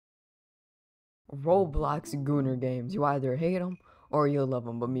Roblox Gooner games. You either hate them or you love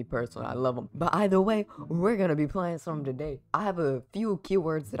them, but me personally, I love them. But either way, we're gonna be playing some today. I have a few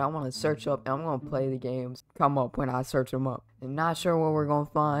keywords that I want to search up, and I'm gonna play the games come up when I search them up. I'm not sure what we're gonna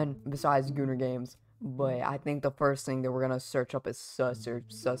find besides Gooner games, but I think the first thing that we're gonna search up is sus or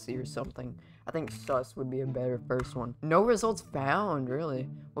sussy or something. I think sus would be a better first one. No results found, really.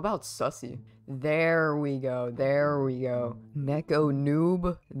 What about sussy? There we go, there we go. Neko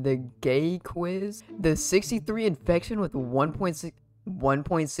Noob, the gay quiz, the 63 infection with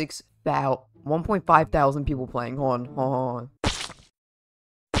 1.5 thousand people playing. Hold on.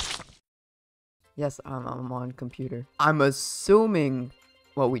 Yes, I'm on computer. I'm assuming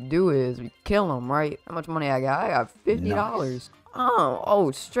what we do is we kill them, right? How much money I got? I got $50. Nice.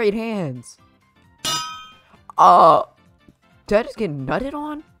 Oh, straight hands. Did I just get nutted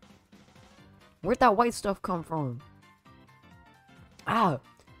on? Where'd that white stuff come from? I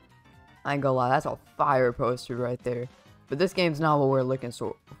ain't gonna lie, that's a fire poster right there. But this game's not what we're looking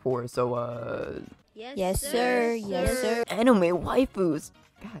for, so, Yes, sir. Yes, sir. Anime waifus.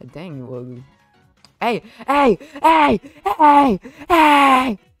 God dang, you ugly. Hey!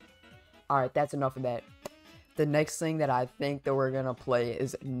 Alright, that's enough of that. The next thing that I think that we're gonna play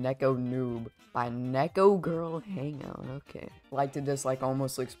is Neko Noob by Neko Girl Hangout. Okay. Like to dislike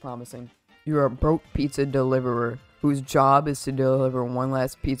almost looks promising. You're a broke pizza deliverer whose job is to deliver one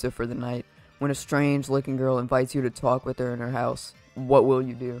last pizza for the night. When a strange looking girl invites you to talk with her in her house, what will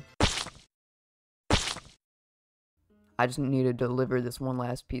you do? I just need to deliver this one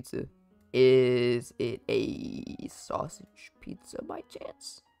last pizza. Is it a sausage pizza by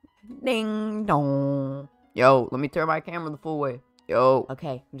chance? Ding dong. Yo, let me turn my camera the full way. Yo.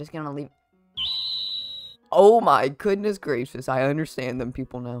 Okay, I'm just gonna leave. Oh my goodness gracious, I understand them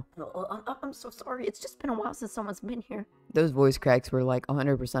people now. I'm so sorry, it's just been a while since someone's been here. Those voice cracks were like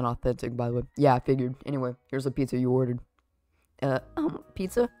 100% authentic, by the way. Yeah, I figured. Anyway, here's the pizza you ordered.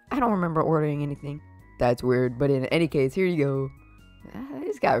 Pizza? I don't remember ordering anything. That's weird, but in any case, here you go. I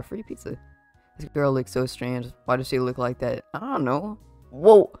just got a free pizza. This girl looks so strange. Why does she look like that? I don't know.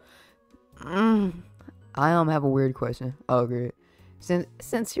 Whoa! I have a weird question. Oh, great.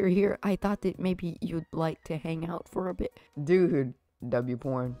 Since you're here, I thought that maybe you'd like to hang out for a bit. Dude, W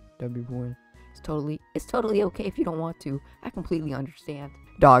porn. It's totally okay if you don't want to. I completely understand.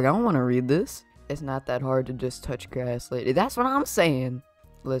 Dog, I don't want to read this. It's not that hard to just touch grass, lady. That's what I'm saying.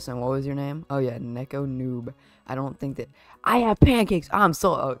 Listen, what was your name? Oh yeah, Neko Noob. I don't think that I have pancakes. I'm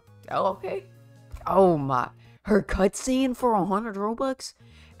so okay. Oh my, her cutscene for 100 Robux.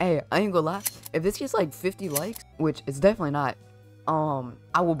 Hey, I ain't gonna lie. If this gets like 50 likes, which it's definitely not.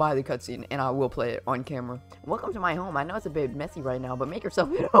 I will buy the cutscene and I will play it on camera. Welcome to my home. I know it's a bit messy right now, but make yourself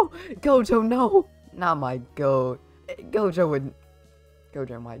Gojo, no, not my goat. Gojo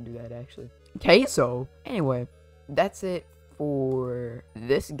might do that actually. Okay, so anyway, that's it for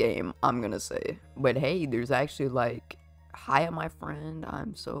this game, I'm gonna say. But hey, there's actually like, hi, my friend.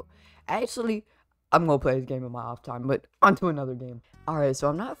 I'm gonna play this game in my off time, but on to another game. Alright, so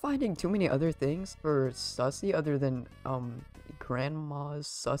I'm not finding too many other things for sussy other than grandma's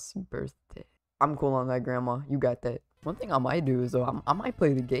sussy birthday. I'm cool on that, grandma. You got that. One thing I might do is though, I might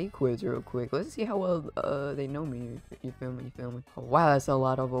play the gay quiz real quick. Let's see how well they know me. You feel me? Oh, wow, that's a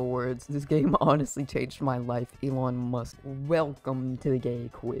lot of words. This game honestly changed my life. Elon Musk. Welcome to the gay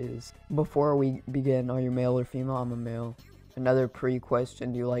quiz. Before we begin, are you male or female? I'm a male. Another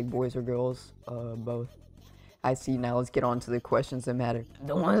pre-question. Do you like boys or girls? Both. I see. Now let's get on to the questions that matter.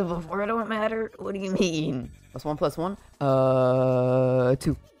 The ones before don't matter? What do you mean? What's 1 + 1?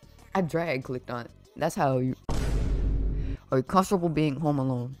 2. I drag clicked on it. That's how you... Are you comfortable being home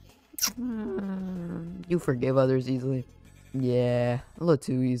alone? You forgive others easily. Yeah, a little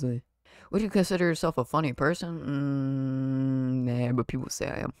too easily. Would you consider yourself a funny person? Nah, but people say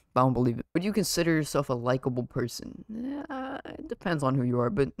I am. I don't believe it. Would you consider yourself a likable person? It depends on who you are,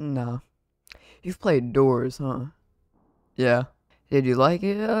 but nah. You've played Doors, huh? Yeah. Did you like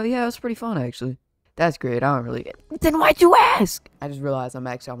it? Yeah, it was pretty fun, actually. That's great. I don't really get it. Then why'd you ask? I just realized I'm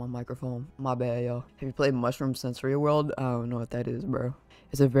actually on my microphone. My bad, y'all. Have you played Mushroom Sensory World? I don't know what that is, bro.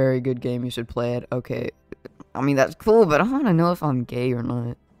 It's a very good game. You should play it. Okay. I mean, that's cool, but I want to know if I'm gay or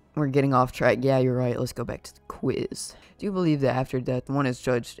not. We're getting off track. Yeah, you're right. Let's go back to the quiz. Do you believe that after death, one is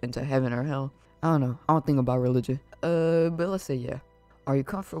judged into heaven or hell? I don't know. I don't think about religion. But let's say yeah. Are you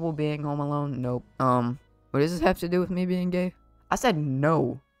comfortable being home alone? Nope. What does this have to do with me being gay? I said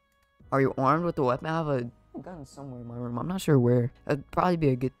no. Are you armed with a weapon? I have a gun somewhere in my room. I'm not sure where. That'd probably be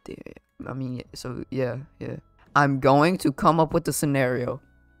a good thing. I mean, so yeah. I'm going to come up with the scenario.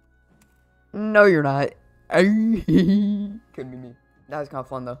 No, you're not. Could be me. That was kind of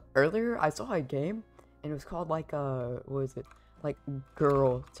fun though. Earlier, I saw a game, and it was called like what was it? Like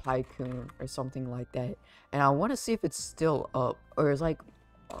Girl Tycoon or something like that. And I want to see if it's still up, or it's like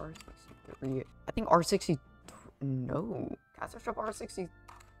R63. I think R60. No, can I search up R63?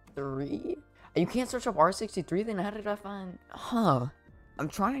 You can't search up R63. Then how did I find? Huh. I'm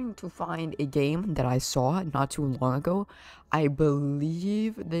trying to find a game that I saw not too long ago. I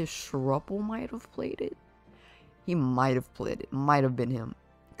believe this Shrubble might have played it. He might have played it. Might have been him.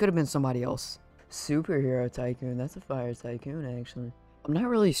 Could have been somebody else. Superhero Tycoon. That's a fire tycoon, actually. I'm not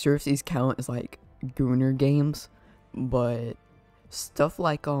really sure if these count as, like, Gooner games. But stuff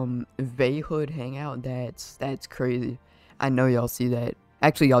like, Vayhood Hangout, that's crazy. I know y'all see that.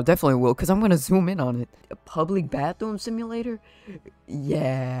 Actually, y'all definitely will, because I'm going to zoom in on it. A public bathroom simulator?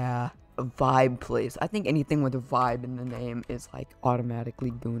 Yeah. A vibe place. I think anything with a vibe in the name is, like,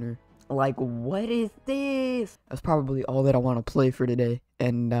 automatically Gooner. Like, what is this? That's probably all that I want to play for today.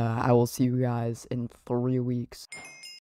 And I will see you guys in 3 weeks.